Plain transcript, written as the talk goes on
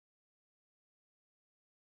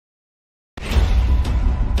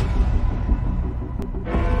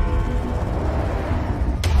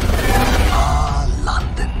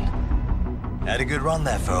good run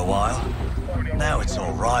there for a while. Now it's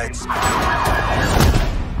all riots,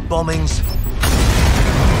 bombings,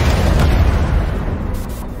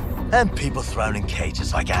 and people thrown in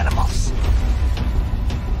cages like animals.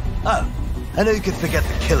 Oh, and who could forget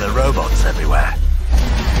the killer robots everywhere?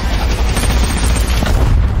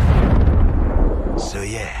 So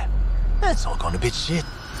yeah, that's all gone a bit shit.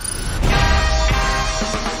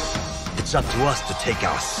 It's up to us to take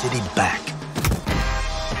our city back.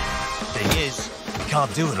 Thing is, we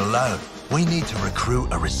can't do it alone. We need to recruit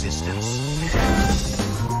a resistance.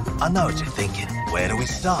 I know what you're thinking. Where do we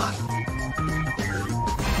start?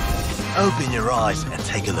 Open your eyes and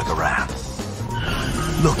take a look around.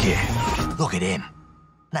 Look here. Look at him.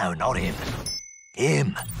 No, not him.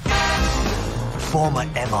 Him. Former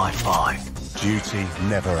MI5. Duty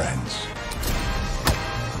never ends.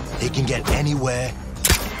 He can get anywhere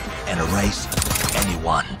and erase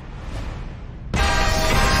anyone.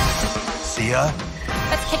 See her?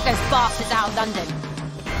 Let's kick those bastards out of London.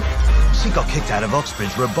 She got kicked out of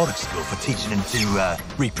Oxbridge Robotics School for teaching him to,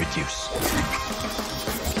 reproduce.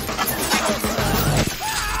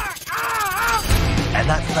 And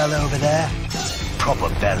that fella over there? Proper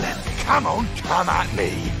bellend. Come on, come at me.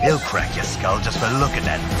 He'll crack your skull just for looking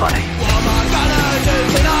at him funny. What am I gonna do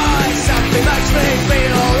tonight? Something makes me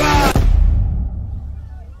feel alright.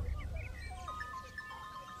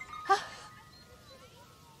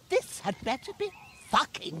 This had better be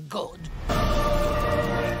fucking good.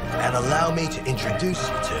 And allow me to introduce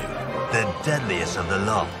you to the deadliest of the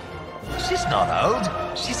lot. She's not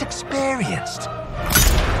old, she's experienced.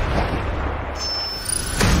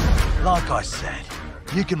 Like I said,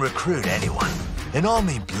 you can recruit anyone, and I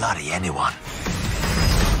mean bloody anyone.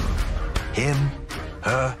 Him,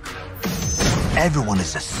 her, everyone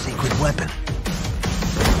is a secret weapon.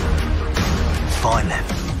 Find them,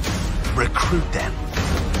 recruit them,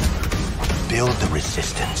 build the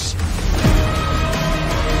resistance.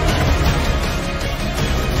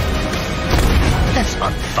 Let's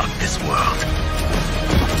unfuck this world.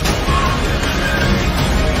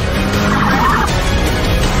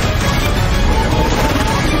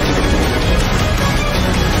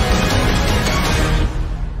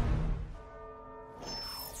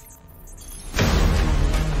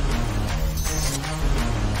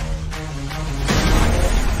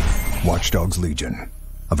 Watch Dogs Legion.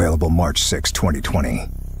 Available March 6, 2020.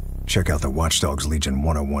 Check out the Watch Dogs Legion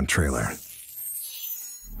 101 trailer.